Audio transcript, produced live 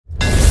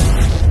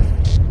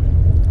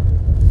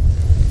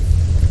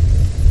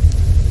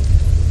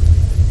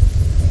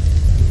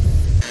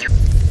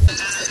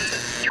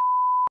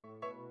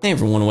Hey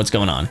everyone, what's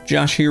going on?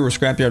 Josh here with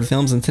Scrapyard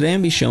Films, and today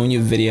I'm going to be showing you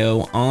a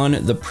video on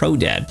the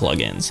ProDAD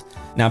plugins.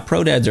 Now,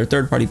 ProDADs are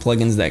third-party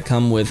plugins that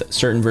come with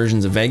certain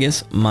versions of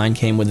Vegas. Mine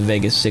came with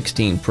Vegas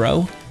 16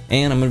 Pro,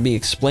 and I'm going to be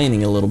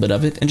explaining a little bit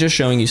of it and just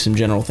showing you some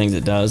general things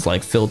it does,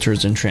 like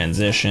filters and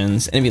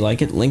transitions. And if you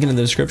like it, link it in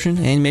the description,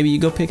 and maybe you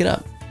go pick it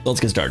up. So let's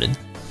get started.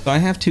 So I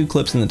have two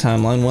clips in the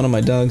timeline, one of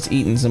my dogs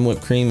eating some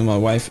whipped cream and my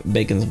wife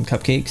baking some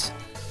cupcakes.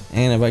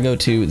 And if I go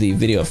to the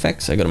video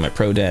effects, I go to my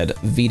ProDAD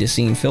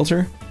VitaScene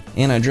filter,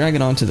 and I drag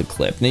it onto the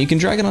clip. Now you can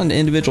drag it onto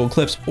individual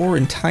clips or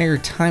entire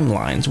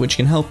timelines, which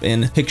can help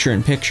in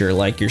picture-in-picture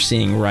like you're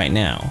seeing right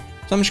now.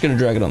 So I'm just going to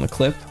drag it on the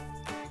clip,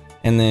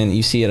 and then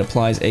you see it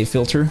applies a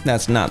filter.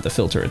 That's not the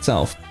filter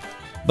itself,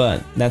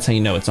 but that's how you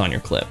know it's on your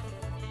clip.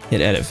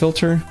 Hit Edit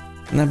Filter,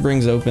 and that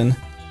brings open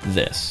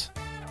this.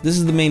 This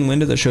is the main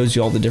window that shows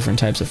you all the different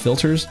types of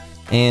filters,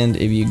 and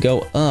if you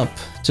go up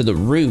to the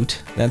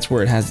root, that's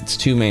where it has its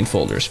two main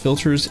folders,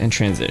 Filters and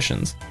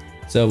Transitions.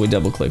 So we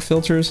double-click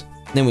Filters,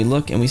 then we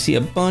look and we see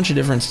a bunch of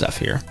different stuff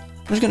here.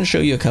 I'm just going to show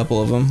you a couple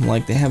of them,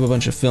 like they have a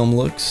bunch of film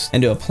looks,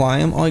 and to apply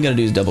them, all you got to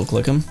do is double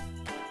click them,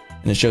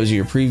 and it shows you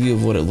your preview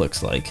of what it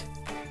looks like.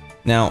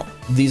 Now,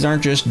 these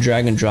aren't just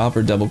drag and drop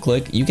or double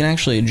click. You can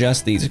actually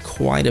adjust these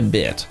quite a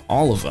bit,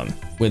 all of them,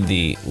 with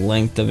the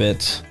length of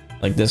it,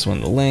 like this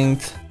one, the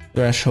length,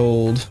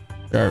 threshold,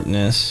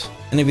 sharpness,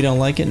 and if you don't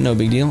like it, no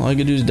big deal. All you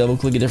can do is double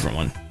click a different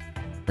one.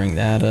 Bring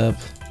that up.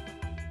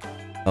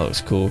 That looks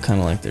cool, kind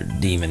of like they're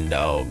demon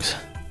dogs.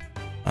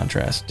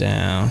 Contrast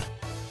down,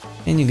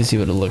 and you can see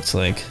what it looks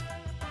like.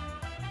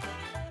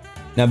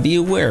 Now be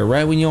aware,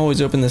 right when you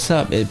always open this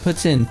up, it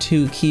puts in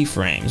two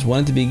keyframes, one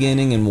at the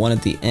beginning and one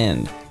at the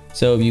end.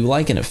 So if you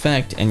like an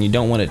effect and you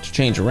don't want it to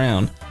change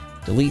around,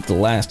 delete the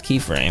last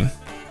keyframe,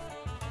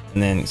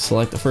 and then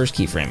select the first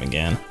keyframe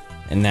again,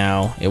 and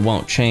now it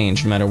won't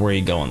change no matter where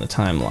you go on the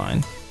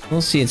timeline. We'll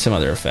see some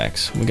other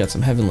effects. We got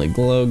some heavenly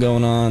glow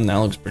going on, that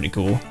looks pretty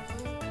cool.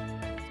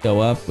 Go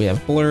up, we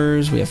have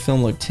blurs, we have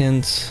film look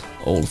tints,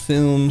 old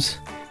films,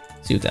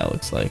 see what that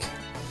looks like.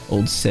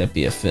 Old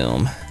sepia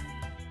film,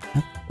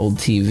 old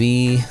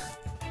TV,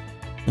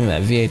 look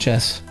at that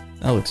VHS,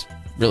 that looks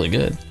really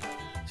good.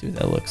 See what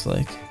that looks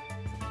like.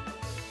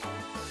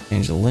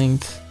 Change the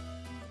length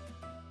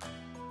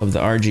of the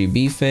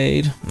RGB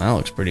fade, that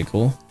looks pretty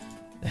cool.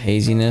 The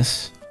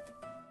haziness,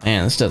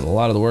 man, this does a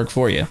lot of the work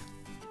for you.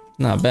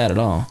 Not bad at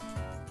all.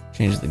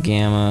 Change the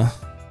gamma,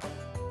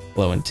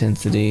 glow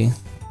intensity.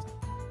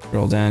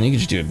 Scroll down, you can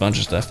just do a bunch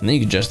of stuff, and then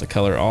you can adjust the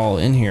color all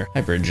in here.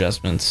 Hyper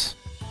adjustments,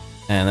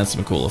 and that's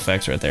some cool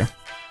effects right there.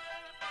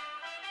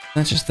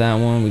 That's just that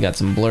one. We got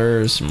some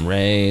blurs, some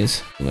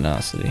rays,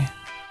 luminosity.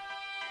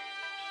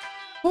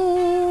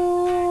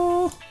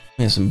 Oh,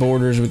 we have some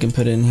borders we can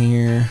put in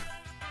here.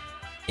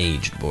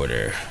 Aged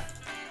border,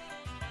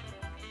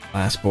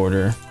 glass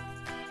border.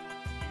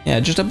 Yeah,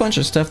 just a bunch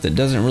of stuff that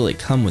doesn't really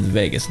come with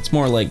Vegas. It's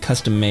more like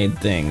custom-made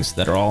things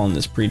that are all in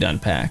this pre-done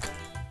pack.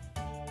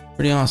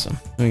 Pretty awesome.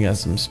 We got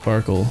some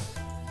sparkle,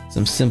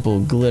 some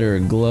simple glitter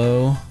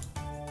glow.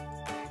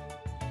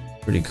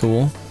 Pretty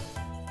cool.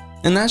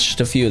 And that's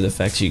just a few of the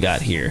effects you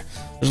got here.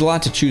 There's a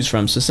lot to choose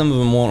from, so some of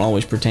them won't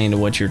always pertain to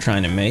what you're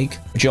trying to make.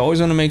 But you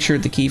always want to make sure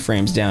at the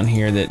keyframes down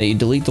here that you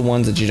delete the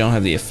ones that you don't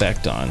have the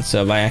effect on.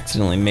 So if I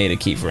accidentally made a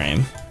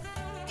keyframe,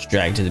 just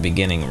drag to the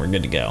beginning and we're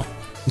good to go.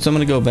 So I'm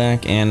going to go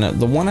back, and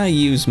the one I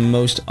use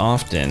most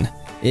often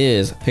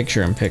is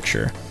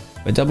picture-in-picture.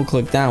 If I double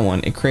click that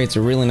one, it creates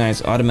a really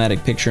nice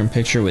automatic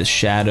picture-in-picture with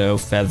shadow,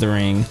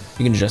 feathering.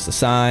 You can adjust the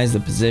size, the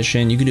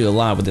position. You can do a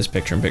lot with this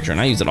picture-in-picture,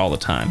 and I use it all the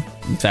time.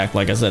 In fact,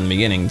 like I said in the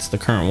beginning, it's the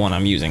current one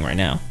I'm using right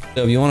now.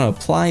 So if you want to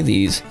apply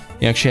these,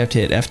 you actually have to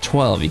hit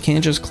F12. You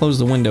can't just close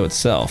the window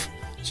itself.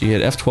 So you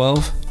hit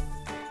F12,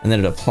 and then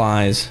it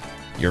applies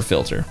your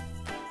filter.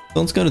 So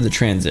let's go to the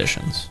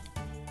transitions.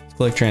 Let's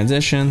click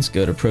Transitions,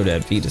 go to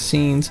ProDAD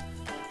VitaScenes,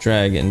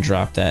 drag and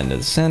drop that into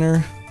the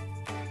center.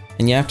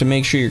 And you have to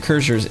make sure your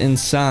cursor is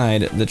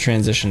inside the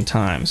transition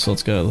time. So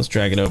let's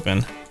drag it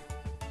open,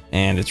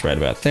 and it's right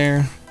about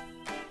there.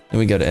 Then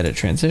we go to Edit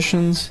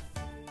Transitions,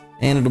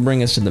 and it'll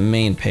bring us to the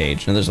main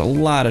page. Now there's a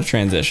lot of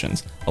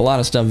transitions, a lot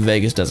of stuff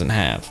Vegas doesn't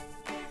have.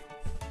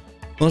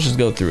 Let's just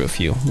go through a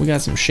few. We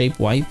got some shape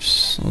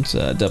wipes. Let's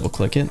double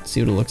click it,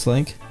 see what it looks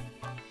like.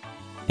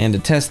 And to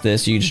test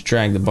this, you just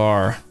drag the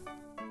bar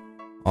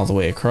all the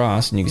way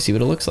across, and you can see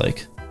what it looks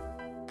like.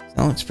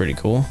 That looks pretty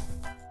cool.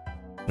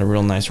 A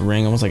real nice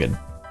ring, almost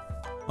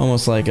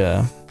like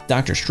a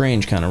Doctor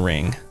Strange kind of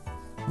ring.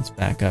 Let's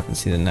back up and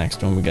see the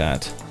next one. We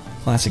got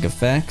classic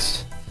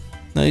effects.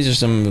 Now these are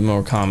some of the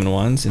more common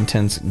ones.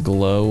 Intense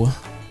glow.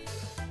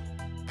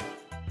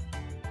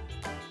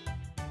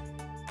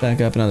 Back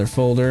up another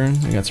folder.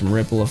 We got some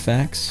ripple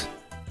effects.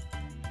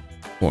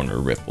 Corner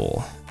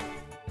ripple.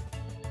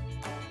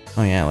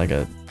 Oh yeah, like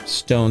a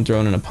stone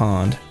thrown in a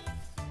pond.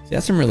 See,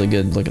 that's some really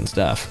good looking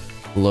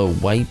stuff. Glow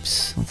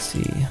wipes. Let's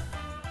see.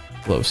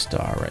 Glow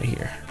star right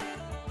here.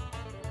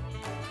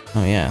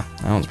 Oh yeah,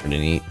 that one's pretty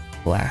neat.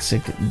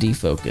 Classic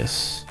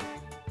defocus.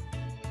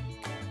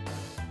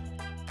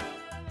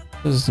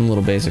 Those are some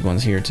little basic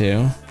ones here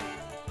too.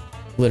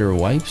 glitter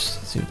wipes.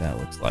 Let's see what that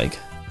looks like.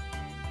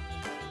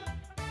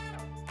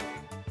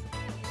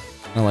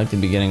 I like the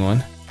beginning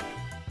one.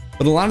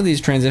 But a lot of these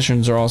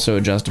transitions are also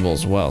adjustable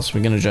as well. So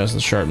we can adjust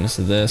the sharpness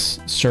of this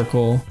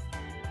circle,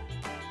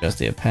 adjust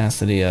the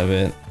opacity of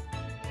it.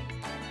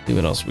 See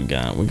what else we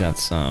got. We got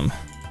some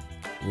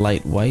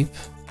light wipe.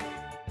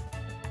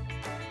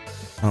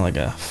 Kind of like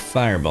a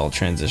fireball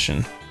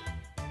transition.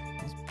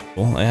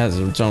 Cool. It has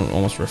its own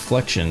almost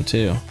reflection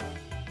too.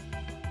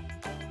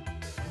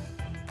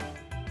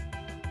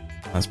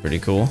 That's pretty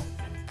cool.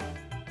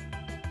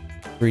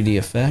 3D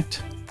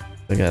effect.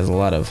 It has a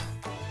lot of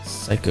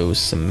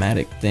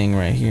psychosomatic thing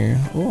right here.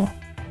 Oh,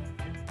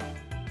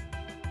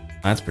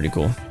 that's pretty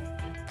cool.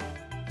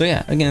 So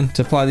yeah, again,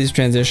 to apply these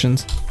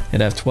transitions,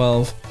 hit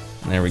F12,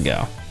 and there we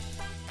go.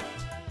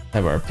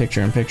 Have our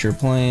picture-in-picture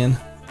playing.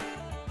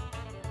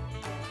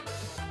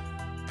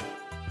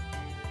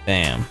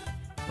 Bam,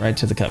 right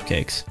to the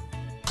cupcakes.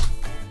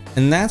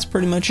 And that's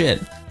pretty much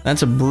it.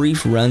 That's a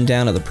brief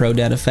rundown of the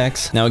ProDAD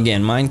effects. Now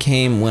again, mine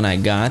came when I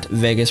got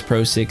Vegas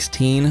Pro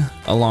 16,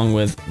 along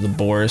with the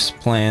Boris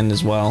plan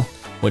as well,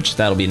 which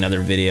that'll be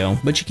another video.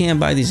 But you can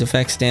buy these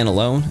effects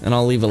standalone, and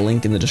I'll leave a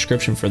link in the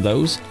description for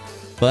those.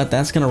 But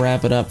that's gonna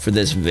wrap it up for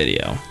this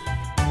video.